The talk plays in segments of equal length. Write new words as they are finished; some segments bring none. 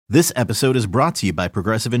This episode is brought to you by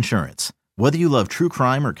Progressive Insurance. Whether you love true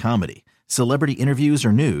crime or comedy, celebrity interviews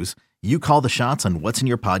or news, you call the shots on what's in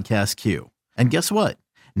your podcast queue. And guess what?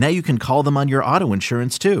 Now you can call them on your auto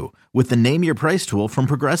insurance too with the Name Your Price tool from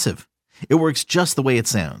Progressive. It works just the way it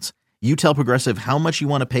sounds. You tell Progressive how much you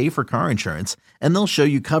want to pay for car insurance, and they'll show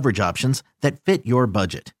you coverage options that fit your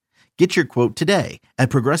budget. Get your quote today at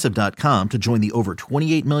Progressive.com to join the over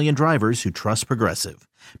 28 million drivers who trust Progressive.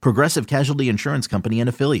 Progressive Casualty Insurance Company and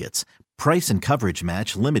Affiliates. Price and coverage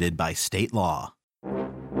match limited by state law.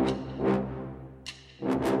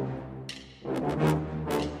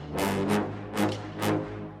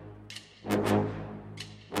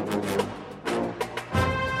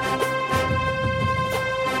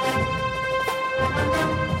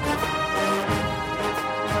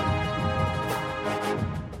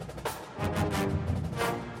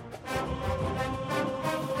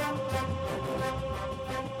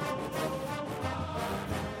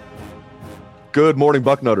 Good morning,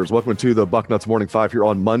 Bucknutters. Welcome to the Bucknuts Morning Five here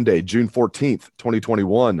on Monday, June 14th,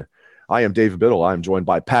 2021. I am Dave Biddle. I am joined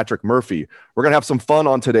by Patrick Murphy. We're going to have some fun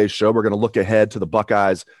on today's show. We're going to look ahead to the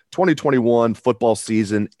Buckeyes 2021 football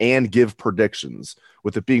season and give predictions.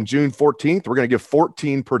 With it being June 14th, we're going to give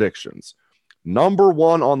 14 predictions. Number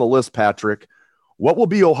one on the list, Patrick, what will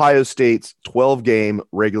be Ohio State's 12-game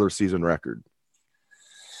regular season record?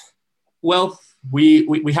 Well,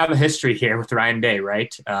 we have a history here with Ryan Day,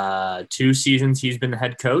 right? 2 seasons he's been the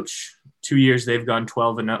head coach. 2 years they've gone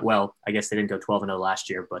 12-0. Well, I guess they didn't go 12-0 last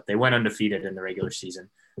year, but they went undefeated in the regular season.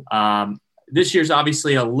 This year's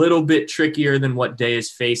obviously a little bit trickier than what Day has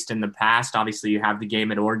faced in the past. Obviously, you have the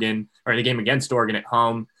game at Oregon, or the game against Oregon at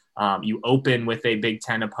home. You open with a Big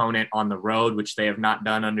Ten opponent on the road, which they have not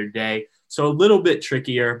done under Day. So a little bit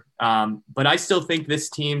trickier. But I still think this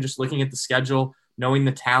team, just looking at the schedule, knowing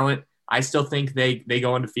the talent, I still think they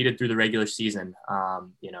go undefeated through the regular season.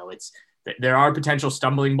 There are potential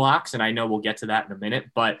stumbling blocks, and I know we'll get to that in a minute,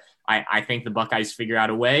 but I think the Buckeyes figure out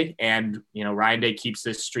a way, and Ryan Day keeps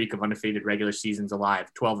this streak of undefeated regular seasons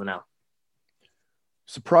alive, 12-0.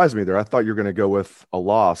 Surprised me there. I thought you were going to go with a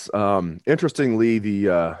loss. Interestingly,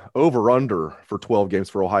 the over-under for 12 games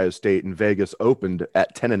for Ohio State in Vegas opened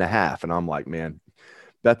at 10.5, and I'm like, man,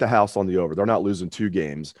 bet the house on the over. They're not losing 2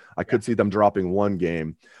 games. I could see them dropping 1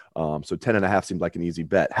 game. So 10.5 seemed like an easy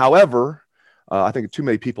bet. However, I think too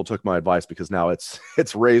many people took my advice because now it's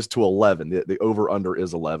raised to 11. The over-under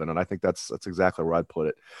is 11, and I think that's exactly where I'd put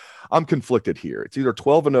it. I'm conflicted here. It's either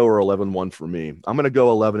 12-0 or 11-1 for me. I'm going to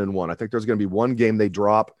go 11-1. I think there's going to be 1 game they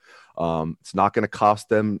drop. It's not going to cost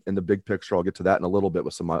them in the big picture. I'll get to that in a little bit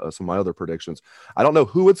with some of my other predictions. I don't know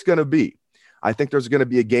who it's going to be. I think there's going to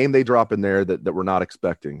be a game they drop in there that we're not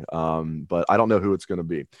expecting, but I don't know who it's going to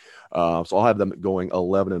be. So I'll have them going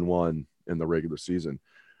 11-1 in the regular season,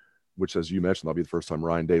 which, as you mentioned, that'll be the first time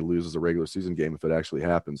Ryan Day loses a regular season game if it actually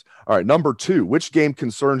happens. All right, number 2, which game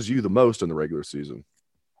concerns you the most in the regular season?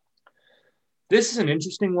 This is an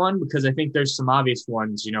interesting one because I think there's some obvious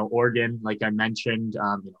ones. Oregon, like I mentioned,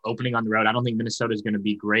 opening on the road. I don't think Minnesota is going to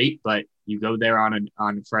be great, but you go there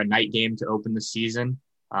for a night game to open the season.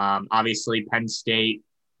 Obviously, Penn State,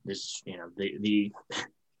 there's the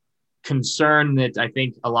concern that I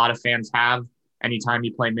think a lot of fans have anytime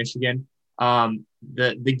you play Michigan.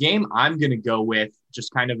 The game I'm going to go with,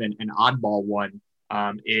 just kind of an oddball one,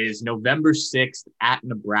 is November 6th at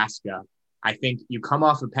Nebraska. I think you come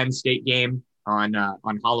off a Penn State game on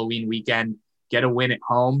Halloween weekend, get a win at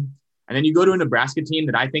home, and then you go to a Nebraska team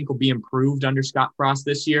that I think will be improved under Scott Frost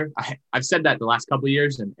this year. I've said that the last couple of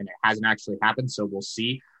years, and it hasn't actually happened, so we'll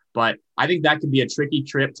see. But I think that could be a tricky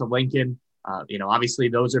trip to Lincoln. Obviously,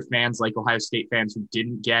 those are fans like Ohio State fans who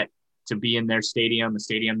didn't get to be in their stadium, a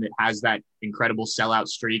stadium that has that incredible sellout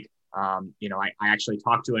streak. I actually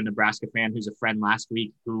talked to a Nebraska fan who's a friend last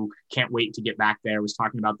week who can't wait to get back there, was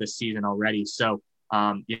talking about this season already. So,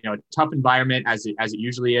 a tough environment as it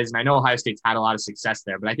usually is. And I know Ohio State's had a lot of success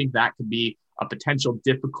there, but I think that could be a potential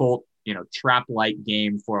difficult, trap-like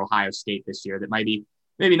game for Ohio State this year that might be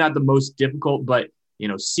maybe not the most difficult, but,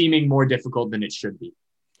 seeming more difficult than it should be.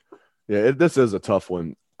 Yeah, this is a tough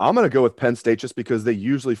one. I'm going to go with Penn State just because they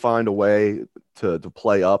usually find a way to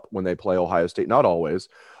play up when they play Ohio State. Not always,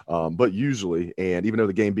 but usually. And even though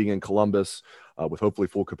the game being in Columbus with hopefully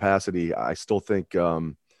full capacity, I still think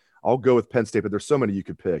I'll go with Penn State, but there's so many you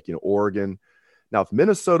could pick, Oregon. Now, if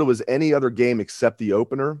Minnesota was any other game except the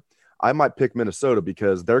opener, I might pick Minnesota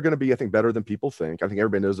because they're going to be, I think, better than people think. I think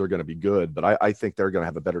everybody knows they're going to be good, but I think they're going to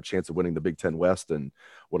have a better chance of winning the Big Ten West than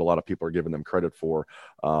what a lot of people are giving them credit for.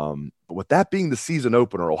 But But with that being the season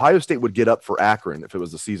opener, Ohio State would get up for Akron if it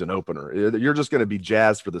was the season opener. You're just going to be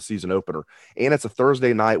jazzed for the season opener. And it's a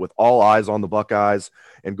Thursday night with all eyes on the Buckeyes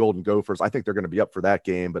and Golden Gophers. I think they're going to be up for that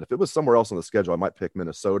game. But if it was somewhere else on the schedule, I might pick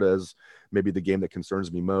Minnesota as maybe the game that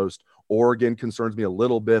concerns me most. Oregon concerns me a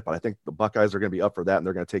little bit, but I think the Buckeyes are going to be up for that, and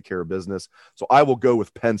they're going to take care of business. So I will go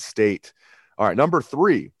with Penn State. All right, number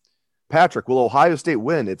 3. Patrick, will Ohio State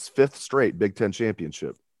win its 5th straight Big Ten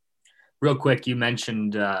championship? Real quick, you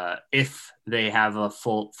mentioned if they have a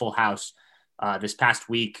full house this past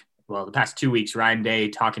week, well, the past 2 weeks, Ryan Day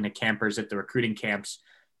talking to campers at the recruiting camps,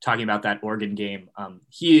 talking about that Oregon game.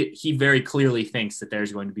 He very clearly thinks that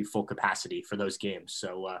there's going to be full capacity for those games.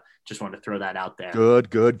 So just wanted to throw that out there.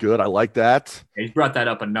 Good. I like that. He's brought that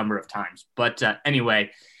up a number of times. But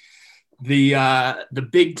anyway, the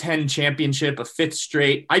Big Ten championship, a 5th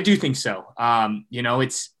straight, I do think so.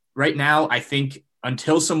 It's right now, I think,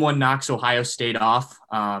 until someone knocks Ohio State off,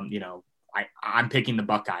 I'm picking the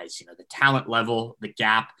Buckeyes. The talent level, the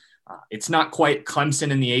gap. It's not quite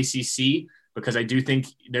Clemson in the ACC, because I do think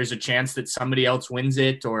there's a chance that somebody else wins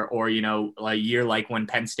it, or a year like when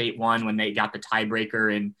Penn State won, when they got the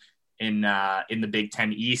tiebreaker in the Big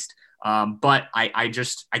Ten East. But I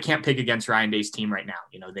can't pick against Ryan Day's team right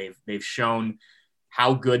now. They've shown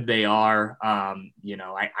how good they are.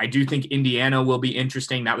 I do think Indiana will be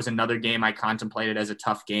interesting. That was another game I contemplated as a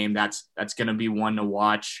tough game. That's going to be one to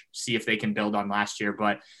watch, see if they can build on last year.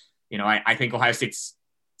 But, I think Ohio State's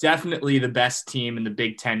definitely the best team in the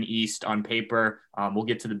Big Ten East on paper. We'll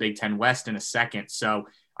get to the Big Ten West in a second. So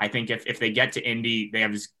I think if they get to Indy, they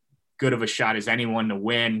have as good of a shot as anyone to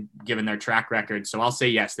win, given their track record. So I'll say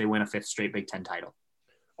yes, they win a 5th straight Big Ten title.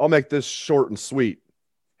 I'll make this short and sweet.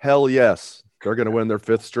 Hell yes. They're going to win their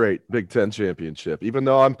 5th straight Big Ten championship. Even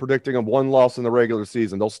though I'm predicting them 1 loss in the regular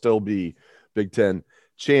season, they'll still be Big Ten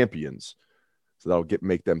champions. So that'll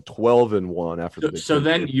make them 12-1 after the Big So Ten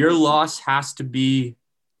then your loss has to be,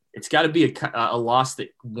 it's got to be a loss that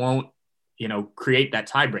won't, create that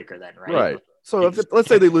tiebreaker then, right? Right. So let's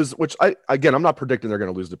say they lose, which I'm not predicting they're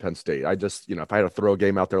going to lose to Penn State. I just, if I had to throw a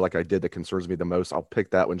game out there like I did that concerns me the most, I'll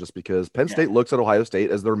pick that one just because Penn State looks at Ohio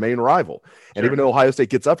State as their main rival. And even though Ohio State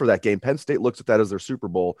gets up for that game, Penn State looks at that as their Super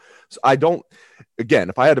Bowl. So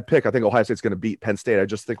if I had to pick, I think Ohio State's going to beat Penn State. I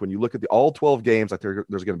just think when you look at all 12 games, there's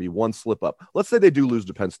going to be one slip up. Let's say they do lose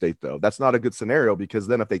to Penn State, though. That's not a good scenario, because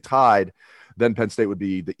then if they tied, then Penn State would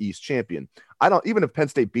be the East champion. Even if Penn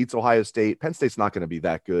State beats Ohio State, Penn State's not going to be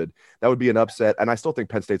that good. That would be an upset. And I still think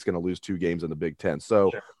Penn State's going to lose 2 games in the Big Ten.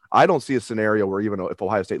 So I don't see a scenario where even if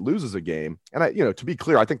Ohio State loses a game, and to be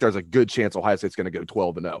clear, I think there's a good chance Ohio State's going to go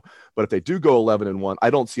 12-0, but if they do go 11-1, I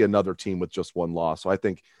don't see another team with just 1 loss. So I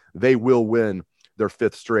think they will win their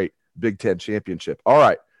 5th straight Big Ten championship. All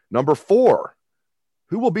right. Number 4,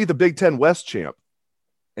 who will be the Big Ten West champ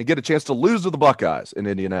and get a chance to lose to the Buckeyes in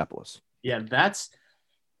Indianapolis? Yeah, that's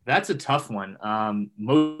a tough one,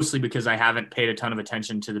 mostly because I haven't paid a ton of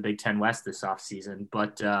attention to the Big Ten West this offseason.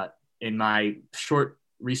 But in my short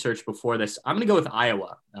research before this, I'm going to go with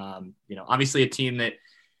Iowa. Obviously a team that,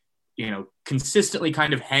 consistently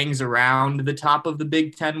kind of hangs around the top of the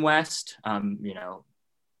Big Ten West,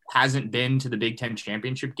 hasn't been to the Big Ten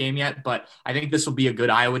championship game yet. But I think this will be a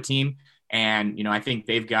good Iowa team. And, I think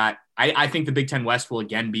I think the Big Ten West will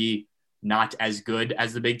again be not as good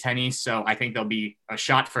as the Big Ten East. So I think there'll be a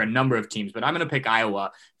shot for a number of teams, but I'm going to pick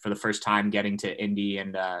Iowa for the first time getting to Indy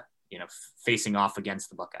and, facing off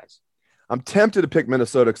against the Buckeyes. I'm tempted to pick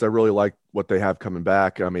Minnesota because I really like what they have coming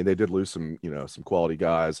back. I mean, they did lose some quality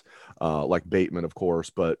guys like Bateman, of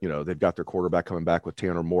course, but, they've got their quarterback coming back with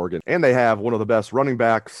Tanner Morgan, and they have one of the best running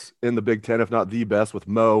backs in the Big Ten, if not the best, with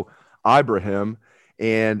Mo Ibrahim.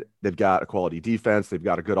 And they've got a quality defense. They've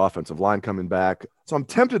got a good offensive line coming back. So I'm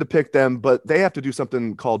tempted to pick them, but they have to do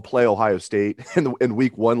something called play Ohio State in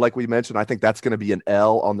week 1, like we mentioned. I think that's going to be an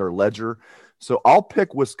L on their ledger. So I'll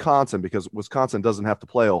pick Wisconsin because Wisconsin doesn't have to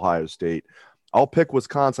play Ohio State. I'll pick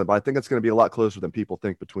Wisconsin, but I think it's going to be a lot closer than people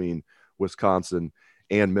think between Wisconsin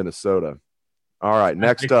and Minnesota. All right,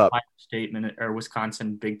 next up. Ohio State or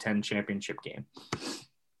Wisconsin Big Ten championship game.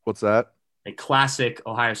 What's that? A classic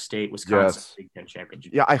Ohio State, Wisconsin Big Ten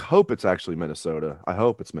championship. Yeah, I hope it's actually Minnesota. I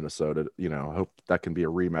hope it's Minnesota. I hope that can be a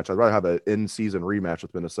rematch. I'd rather have an in-season rematch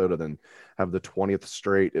with Minnesota than have the 20th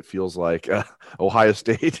straight, it feels like, Ohio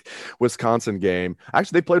State, Wisconsin game.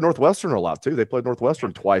 Actually, they played Northwestern a lot, too. They played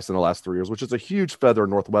Northwestern twice in the last 3 years, which is a huge feather in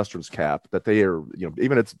Northwestern's cap that they are,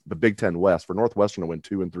 even it's the Big Ten West, for Northwestern to win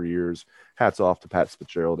 2 in 3 years. Hats off to Pat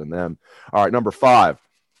Fitzgerald and them. All right, number 5.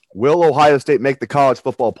 Will Ohio State make the college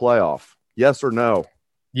football playoff? Yes or no?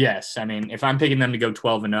 Yes. I mean, if I'm picking them to go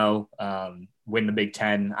 12-0, win the Big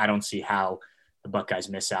Ten, I don't see how the Buckeyes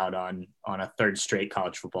miss out on a third straight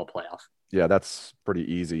college football playoff. Yeah, that's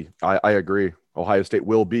pretty easy. I agree. Ohio State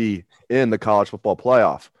will be in the college football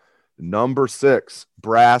playoff. Number 6,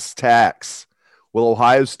 brass tacks. Will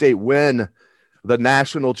Ohio State win the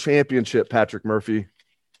national championship, Patrick Murphy?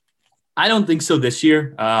 I don't think so this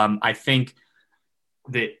year. I think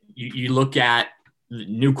that you look at the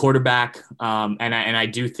new quarterback, and I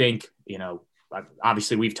do think,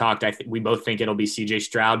 obviously we've talked. I think we both think it'll be C.J.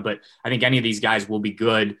 Stroud, but I think any of these guys will be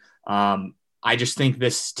good. I just think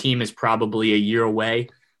this team is probably a year away.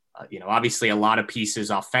 Obviously a lot of pieces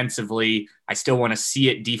offensively. I still want to see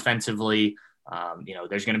it defensively.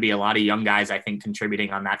 There's going to be a lot of young guys, I think,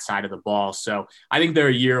 contributing on that side of the ball. So I think they're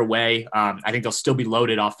a year away. I think they'll still be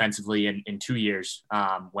loaded offensively in 2 years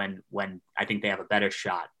when I think they have a better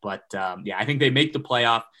shot. But I think they make the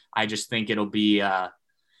playoff. I just think it'll be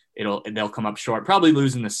they'll come up short, probably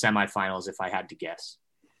losing the semifinals if I had to guess.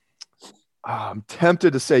 I'm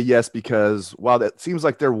tempted to say yes, because while that seems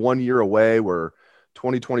like they're 1 year away, where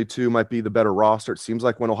 2022 might be the better roster, it seems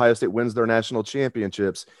like when Ohio State wins their national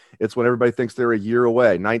championships, it's when everybody thinks they're a year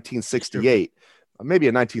away. 1968. Maybe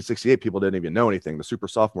in 1968, people didn't even know anything. The super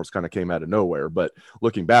sophomores kind of came out of nowhere. But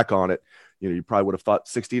looking back on it, you probably would have thought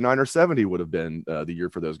 69 or 70 would have been the year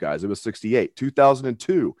for those guys. It was 68.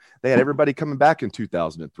 2002, they had everybody coming back in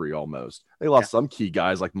 2003 almost. They lost some key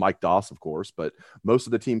guys like Mike Doss, of course, but most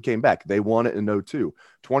of the team came back. They won it in 02.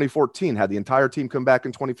 2014 had the entire team come back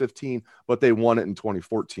in 2015, but they won it in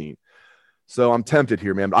 2014. So I'm tempted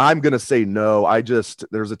here, man. I'm going to say no.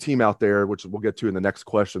 There's a team out there, which we'll get to in the next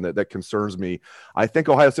question, that concerns me. I think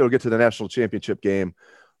Ohio State will get to the national championship game,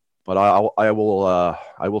 but I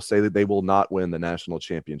will say that they will not win the national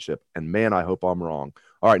championship. And man, I hope I'm wrong.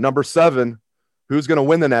 All right, number 7, who's going to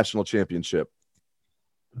win the national championship?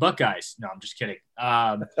 Buckeyes. No, I'm just kidding.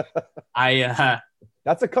 That's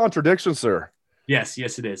a contradiction, sir. Yes,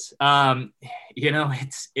 it is.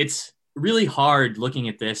 It's really hard looking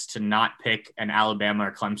at this to not pick an Alabama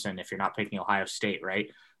or Clemson if you're not picking Ohio State, right?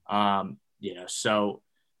 So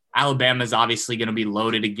Alabama is obviously going to be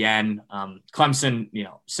loaded again. Clemson,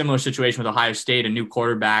 similar situation with Ohio State, a new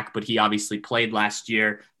quarterback, but he obviously played last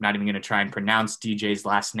year. I'm not even going to try and pronounce DJ's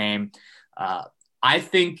last name. I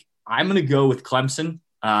think I'm going to go with Clemson.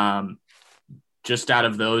 Just out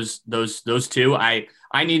of those two,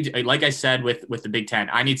 I need, like I said, with the Big Ten,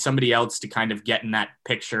 I need somebody else to kind of get in that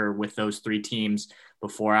picture with those 3 teams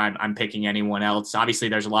before I'm picking anyone else. Obviously,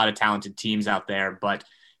 there's a lot of talented teams out there, but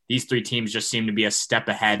these 3 teams just seem to be a step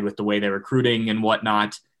ahead with the way they're recruiting and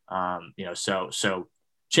whatnot. So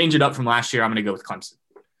change it up from last year. I'm going to go with Clemson.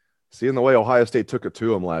 Seeing the way Ohio State took it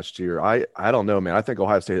to them last year, I don't know, man. I think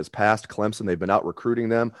Ohio State has passed Clemson. They've been out recruiting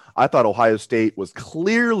them. I thought Ohio State was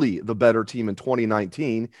clearly the better team in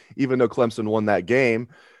 2019, even though Clemson won that game.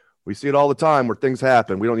 We see it all the time where things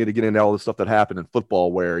happen. We don't need to get into all the stuff that happened in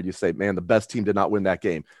football where you say, man, the best team did not win that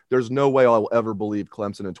game. There's no way I'll ever believe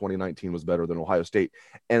Clemson in 2019 was better than Ohio State.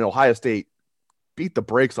 And Ohio State beat the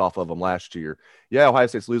brakes off of them last year. Yeah, Ohio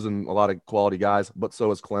State's losing a lot of quality guys, but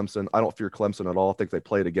so is Clemson. I don't fear Clemson at all. I think they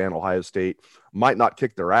play it again. Ohio State might not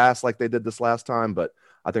kick their ass like they did this last time, but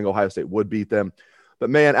I think Ohio State would beat them. But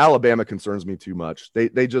man, Alabama concerns me too much.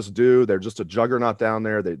 They just do. They're just a juggernaut down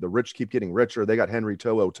there. The rich keep getting richer. They got Henry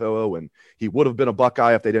To'o, and he would have been a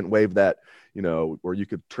Buckeye if they didn't waive that, where you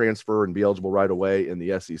could transfer and be eligible right away in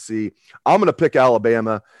the SEC. I'm going to pick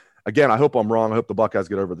Alabama. Again, I hope I'm wrong. I hope the Buckeyes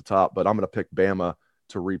get over the top, but I'm going to pick Bama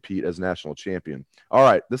to repeat as national champion. All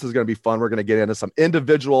right, this is going to be fun. We're going to get into some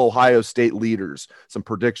individual Ohio State leaders, some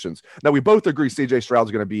predictions. Now, we both agree C.J.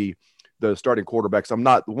 Stroud's going to be the starting quarterback. So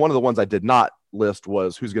one of the ones I did not list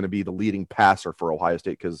was who's going to be the leading passer for Ohio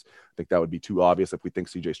State, because I think that would be too obvious if we think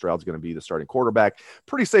C.J. Stroud's going to be the starting quarterback.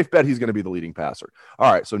 Pretty safe bet he's going to be the leading passer.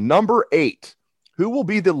 All right, so number 8, who will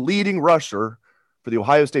be the leading rusher for the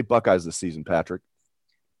Ohio State Buckeyes this season, Patrick?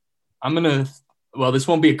 This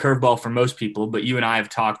won't be a curveball for most people, but you and I have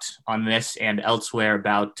talked on this and elsewhere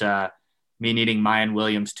about me needing Mayan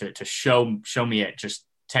Williams to show me it, just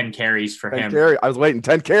 10 carries for him. I was waiting,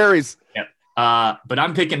 10 carries. Yep. But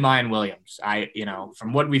I'm picking Mayan Williams.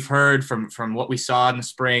 From what we've heard, from what we saw in the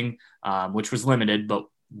spring, which was limited,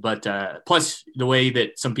 but plus the way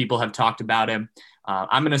that some people have talked about him,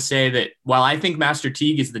 I'm going to say that while I think Master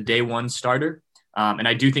Teague is the day one starter, and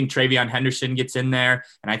I do think Travion Henderson gets in there.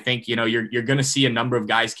 And I think, you're going to see a number of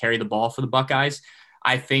guys carry the ball for the Buckeyes.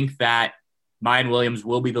 I think that Mayan Williams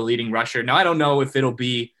will be the leading rusher. Now, I don't know if it'll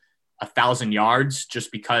be 1,000 yards,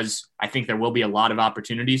 just because I think there will be a lot of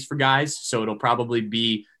opportunities for guys. So it'll probably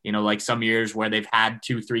be, like some years where they've had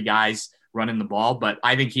 2-3 guys running the ball, but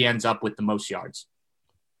I think he ends up with the most yards.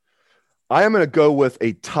 I am going to go with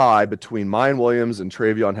a tie between Mayan Williams and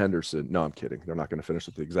Travion Henderson. No, I'm kidding. They're not going to finish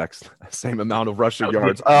with the exact same amount of rushing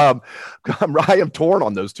yards. I am torn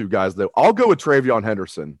on those two guys, though. I'll go with Travion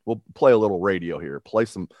Henderson. We'll play a little radio here, play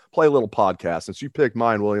a little podcast. Since you picked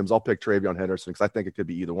Mayan Williams, I'll pick Travion Henderson because I think it could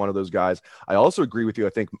be either one of those guys. I also agree with you.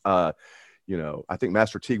 I think, I think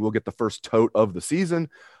Master Teague will get the first tote of the season.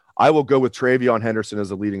 I will go with Travion Henderson as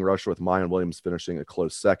the leading rusher, with Mayan Williams finishing a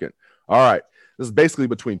close second. All right. This is basically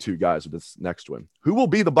between two guys with this next one. Who will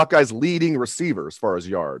be the Buckeyes' leading receiver as far as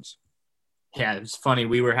yards? Yeah, it's funny.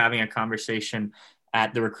 We were having a conversation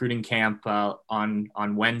at the recruiting camp on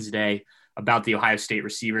Wednesday about the Ohio State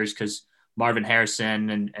receivers because Marvin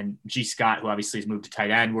Harrison and G. Scott, who obviously has moved to tight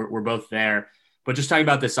end, we're both there. But just talking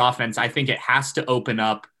about this offense, I think it has to open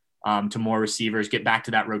up to more receivers, get back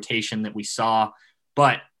to that rotation that we saw.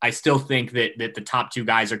 But I still think that the top two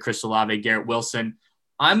guys are Chris Olave, Garrett Wilson.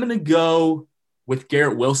 I'm going to go with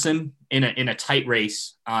Garrett Wilson in a tight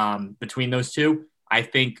race between those two. I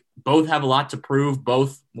think both have a lot to prove.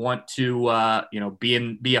 Both want to,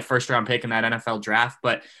 be a first-round pick in that NFL draft.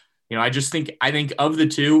 But, I think of the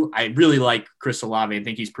two, I really like Chris Olave. I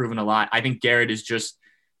think he's proven a lot. I think Garrett is just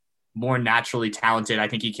more naturally talented. I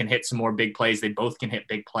think he can hit some more big plays. They both can hit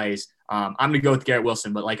big plays. I'm going to go with Garrett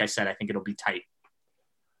Wilson. But like I said, I think it'll be tight.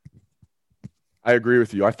 I agree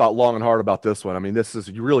with you. I thought long and hard about this one. I mean,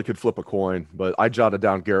 you really could flip a coin, but I jotted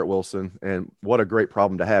down Garrett Wilson, and what a great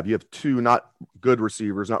problem to have. You have two not good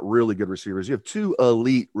receivers, not really good receivers. You have two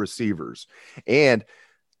elite receivers, and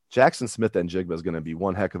Jackson Smith and Jigba is going to be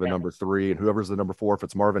one heck of a number 3, and whoever's the number 4, if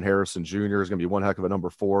it's Marvin Harrison Jr., is going to be one heck of a number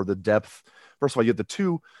 4. The depth, first of all, you have the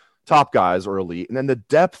two top guys are elite, and then the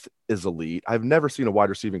depth is elite. I've never seen a wide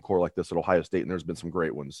receiving core like this at Ohio State, and there's been some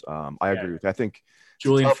great ones. I agree with you. I think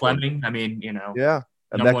Julian Fleming. I mean, yeah.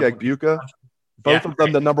 Emeka Egbuka, both of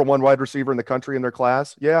them the number 1 wide receiver in the country in their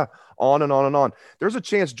class. Yeah, on and on and on. There's a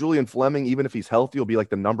chance Julian Fleming, even if he's healthy, will be like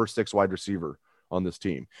the number 6 wide receiver on this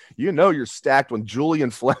team. You're stacked when Julian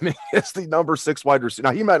Fleming is the number 6 wide receiver.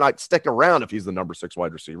 Now, he might not stick around if he's the number 6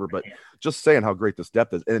 wide receiver, but just saying how great this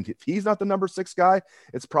depth is. And if he's not the number 6 guy,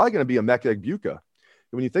 it's probably going to be Emeka Egbuka.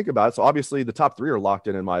 When you think about it, so obviously the top 3 are locked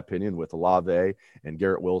in my opinion, with Olave and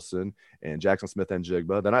Garrett Wilson and Jackson Smith and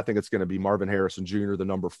Jigba. Then I think it's going to be Marvin Harrison Jr., the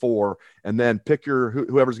number 4, and then pick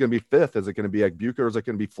whoever's going to be 5th. Is it going to be Egbuka or is it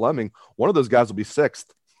going to be Fleming? One of those guys will be 6th.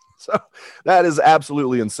 So that is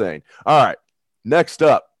absolutely insane. All right, next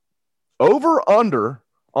up, over under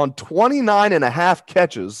on 29.5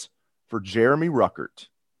 catches for Jeremy Ruckert.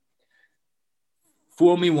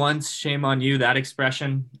 Fool me once, shame on you. That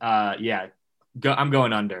expression, I'm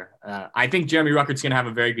going under. I think Jeremy Ruckert's going to have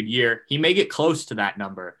a very good year. He may get close to that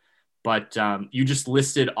number, but you just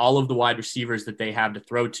listed all of the wide receivers that they have to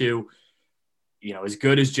throw to. As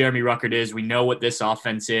good as Jeremy Ruckert is, we know what this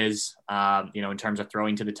offense is, in terms of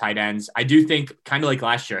throwing to the tight ends. I do think, kind of like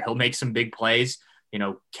last year, he'll make some big plays,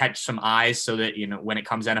 catch some eyes so that, when it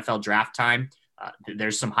comes NFL draft time,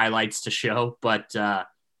 there's some highlights to show. But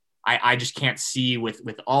I just can't see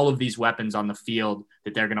with all of these weapons on the field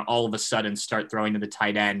that they're going to all of a sudden start throwing to the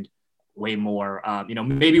tight end way more.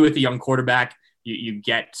 Maybe with a young quarterback, you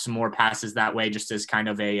get some more passes that way just as kind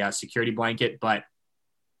of a security blanket. But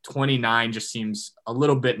 29 just seems a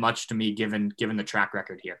little bit much to me given the track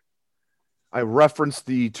record here. I referenced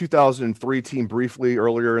the 2003 team briefly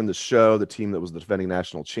earlier in the show, the team that was the defending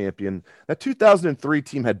national champion. That 2003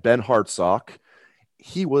 team had Ben Hartsock.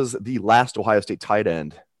 He was the last Ohio State tight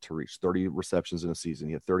end to reach 30 receptions in a season.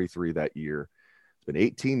 He had 33 that year. It's been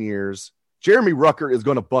 18 years. Jeremy Ruckert is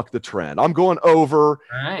going to buck the trend. I'm going over,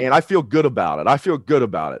 and I feel good about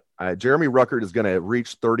it. Jeremy Ruckert is going to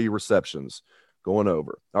reach 30 receptions, going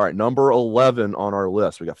over. All right, number 11 on our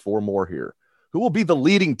list. We got 4 more here. Who will be the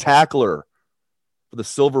leading tackler for the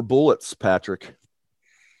Silver Bullets, Patrick?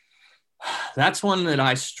 That's one that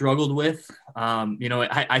I struggled with.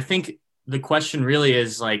 I think the question really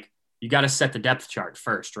is like, you got to set the depth chart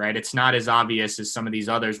first, right? It's not as obvious as some of these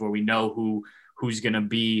others where we know who's going to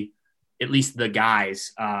be at least the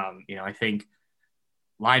guys. I think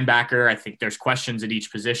linebacker, I think there's questions at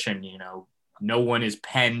each position. No one is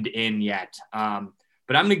penned in yet. But I'm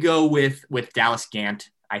going to go with Dallas Gant.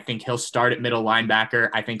 I think he'll start at middle linebacker.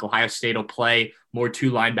 I think Ohio State will play more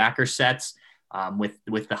 2 linebacker sets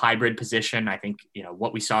with the hybrid position. I think,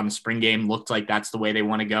 what we saw in the spring game looked like that's the way they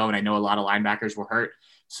want to go. And I know a lot of linebackers were hurt.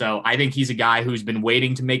 So I think he's a guy who's been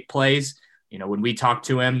waiting to make plays. When we talked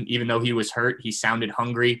to him, even though he was hurt, he sounded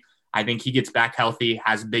hungry. I think he gets back healthy,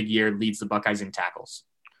 has a big year, leads the Buckeyes in tackles.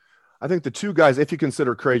 I think the 2 guys, if you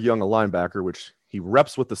consider Craig Young a linebacker, which he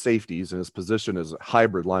reps with the safeties, and his position is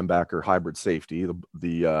hybrid linebacker, hybrid safety,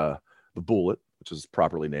 the bullet, which is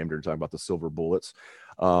properly named. You're talking about the Silver Bullets.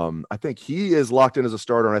 I think he is locked in as a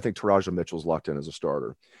starter, and I think Taraja Mitchell's locked in as a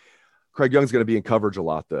starter. Craig Young's going to be in coverage a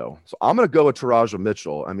lot, though. So I'm going to go with Taraja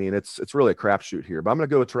Mitchell. I mean, it's really a crapshoot here, but I'm going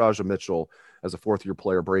to go with Taraja Mitchell as a fourth-year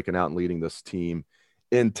player breaking out and leading this team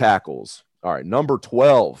in tackles. All right, number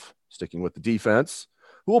 12, sticking with the defense.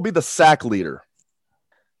 Who will be the sack leader?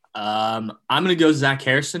 I'm going to go Zach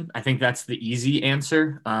Harrison. I think that's the easy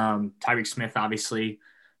answer. Tyreek Smith, obviously.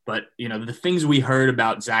 But, the things we heard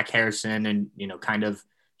about Zach Harrison and, kind of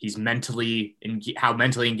he's how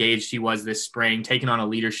mentally engaged he was this spring, taking on a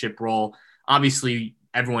leadership role. Obviously,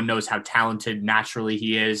 everyone knows how talented naturally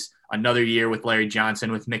he is. Another year with Larry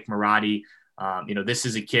Johnson, with Mick Marotti. This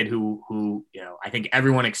is a kid who I think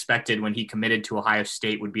everyone expected when he committed to Ohio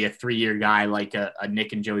State would be a 3-year guy like a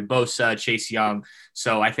Nick and Joey Bosa, Chase Young.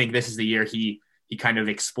 So I think this is the year he kind of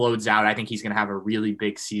explodes out. I think he's going to have a really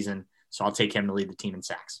big season. So I'll take him to lead the team in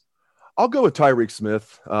sacks. I'll go with Tyreek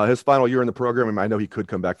Smith. His final year in the program, I know he could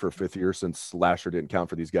come back for a 5th year since last year didn't count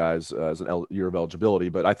for these guys as an year of eligibility,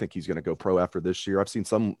 but I think he's going to go pro after this year. I've seen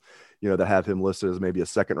some, that have him listed as maybe a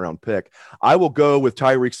 2nd-round pick. I will go with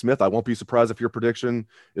Tyreek Smith. I won't be surprised if your prediction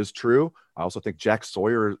is true. I also think Jack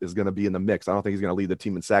Sawyer is going to be in the mix. I don't think he's going to lead the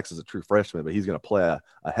team in sacks as a true freshman, but he's going to play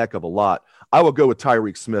a heck of a lot. I will go with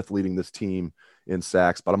Tyreek Smith leading this team in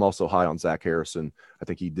sacks, but I'm also high on Zach Harrison. I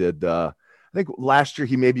think he did I think last year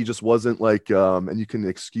he maybe just wasn't like, and you can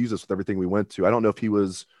excuse us with everything we went to. I don't know if he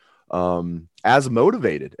was as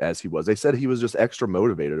motivated as he was. They said he was just extra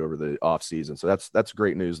motivated over the offseason. So that's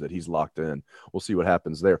great news that he's locked in. We'll see what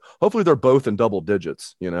happens there. Hopefully they're both in double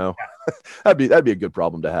digits, that'd be a good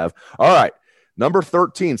problem to have. All right. Number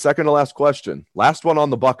 13, second to last question. Last one on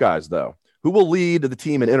the Buckeyes, though. Who will lead the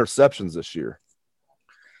team in interceptions this year?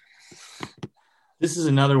 This is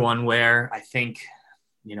another one where I think –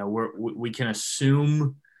 we can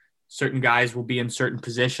assume certain guys will be in certain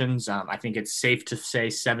positions. I think it's safe to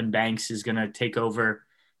say Seven Banks is going to take over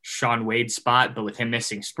Sean Wade's spot, but with him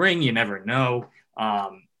missing spring, you never know.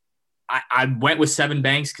 I went with Seven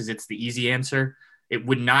Banks because it's the easy answer. It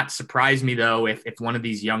would not surprise me, though, if one of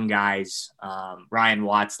these young guys, Ryan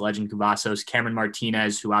Watts, Legend Cavazos, Cameron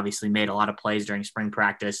Martinez, who obviously made a lot of plays during spring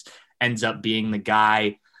practice, ends up being the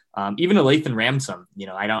guy. Even a Lathan Ransom,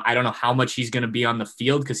 I don't know how much he's going to be on the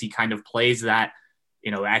field because he kind of plays that.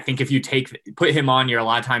 I think if you put him on, a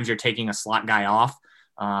lot of times you're taking a slot guy off.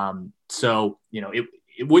 It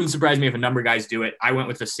wouldn't surprise me if a number of guys do it. I went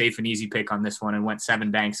with a safe and easy pick on this one and went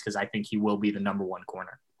Seven Banks because I think he will be the number 1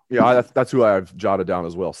 corner. Yeah, that's who I've jotted down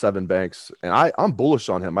as well, Seven Banks. And I'm bullish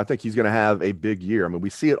on him. I think he's going to have a big year. I mean, we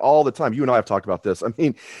see it all the time. You and I have talked about this. I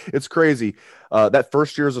mean, it's crazy. That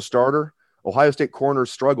first year as a starter, Ohio State corners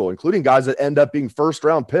struggle, including guys that end up being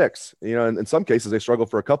 1st-round picks. And in some cases, they struggle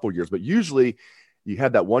for a couple of years. But usually you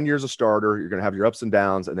have that 1 year as a starter, you're going to have your ups and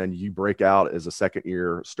downs, and then you break out as a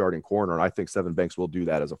 2nd-year starting corner. And I think Seven Banks will do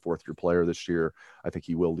that as a 4th-year player this year. I think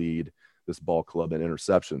he will lead this ball club in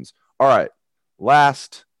interceptions. All right,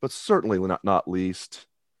 last but certainly not least,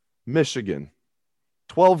 Michigan.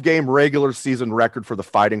 12-game regular season record for the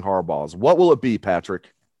Fighting Harbaughs. What will it be,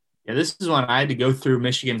 Patrick? Yeah, this is one I had to go through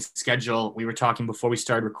Michigan's schedule. We were talking before we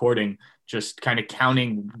started recording, just kind of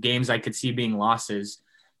counting games I could see being losses.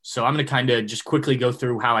 So I'm going to kind of just quickly go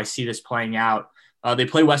through how I see this playing out. They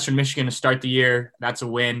play Western Michigan to start the year. That's a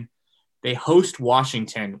win. They host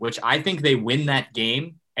Washington, which I think they win that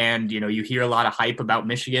game. And, you hear a lot of hype about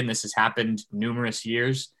Michigan. This has happened numerous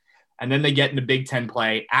years. And then they get into Big Ten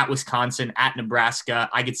play at Wisconsin, at Nebraska.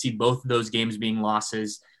 I could see both of those games being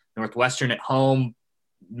losses. Northwestern at home,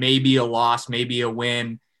 maybe a loss, maybe a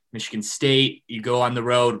win. Michigan State, you go on the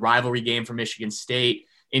road, rivalry game for Michigan State.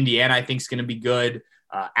 Indiana, I think, is going to be good.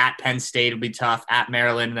 At Penn State, it'll be tough. At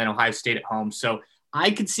Maryland, and then Ohio State at home. So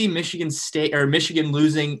I could see Michigan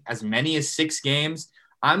losing as many as 6 games.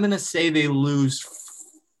 I'm going to say they lose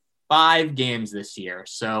 5 games this year.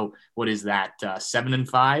 So what is that?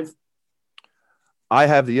 7-5? I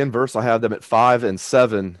have the inverse. I have them at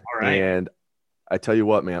 5-7. All right. And I tell you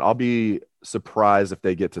what, man, I'll be surprised if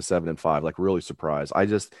they get to 7-5, like really surprised.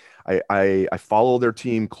 I follow their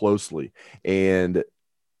team closely, and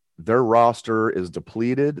their roster is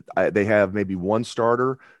depleted. They have maybe one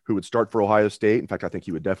starter who would start for Ohio State. In fact, I think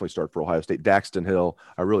he would definitely start for Ohio State. Daxton Hill,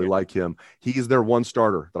 I really like him. He's their one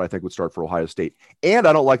starter that I think would start for Ohio State. And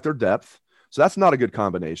I don't like their depth. So that's not a good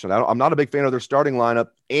combination. I'm not a big fan of their starting lineup,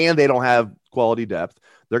 and they don't have quality depth.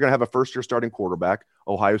 They're going to have a first-year starting quarterback.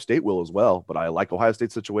 Ohio State will as well, but I like Ohio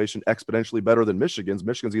State's situation exponentially better than Michigan's.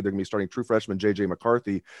 Michigan's either going to be starting true freshman J.J.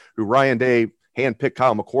 McCarthy, who Ryan Day handpicked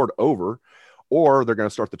Kyle McCord over, or they're going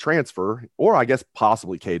to start the transfer, or I guess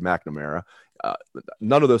possibly Cade McNamara.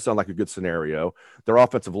 None of those sound like a good scenario. Their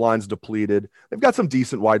offensive line's depleted. They've got some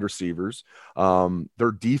decent wide receivers.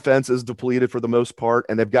 Their defense is depleted for the most part,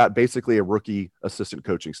 and they've got basically a rookie assistant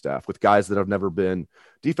coaching staff with guys that have never been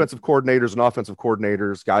defensive coordinators and offensive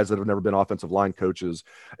coordinators, guys that have never been offensive line coaches.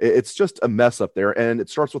 It's just a mess up there, and it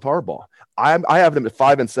starts with Harbaugh. I have them at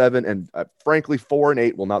 5-7, and frankly,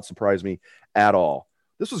 4-8 will not surprise me at all.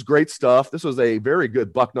 This was great stuff. This was a very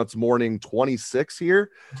good Bucknuts Morning 26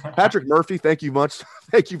 here. Patrick Murphy, thank you much.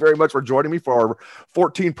 Thank you very much for joining me for our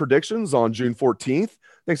 14 predictions on June 14th.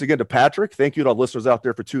 Thanks again to Patrick. Thank you to all listeners out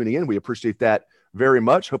there for tuning in. We appreciate that very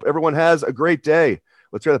much. Hope everyone has a great day.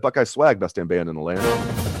 Let's hear the Buckeye swag, best damn band in the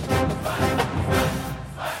land.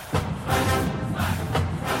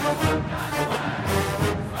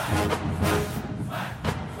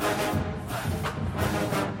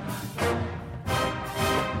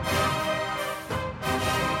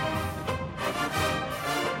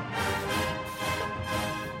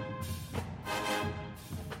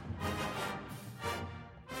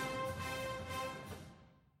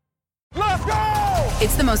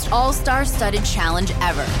 It's the most all-star studded challenge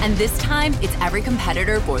ever. And this time, it's every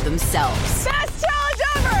competitor for themselves. Best challenge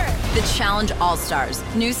ever! The Challenge All-Stars.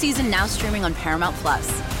 New season now streaming on Paramount+.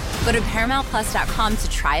 Go to ParamountPlus.com to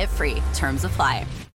try it free. Terms apply.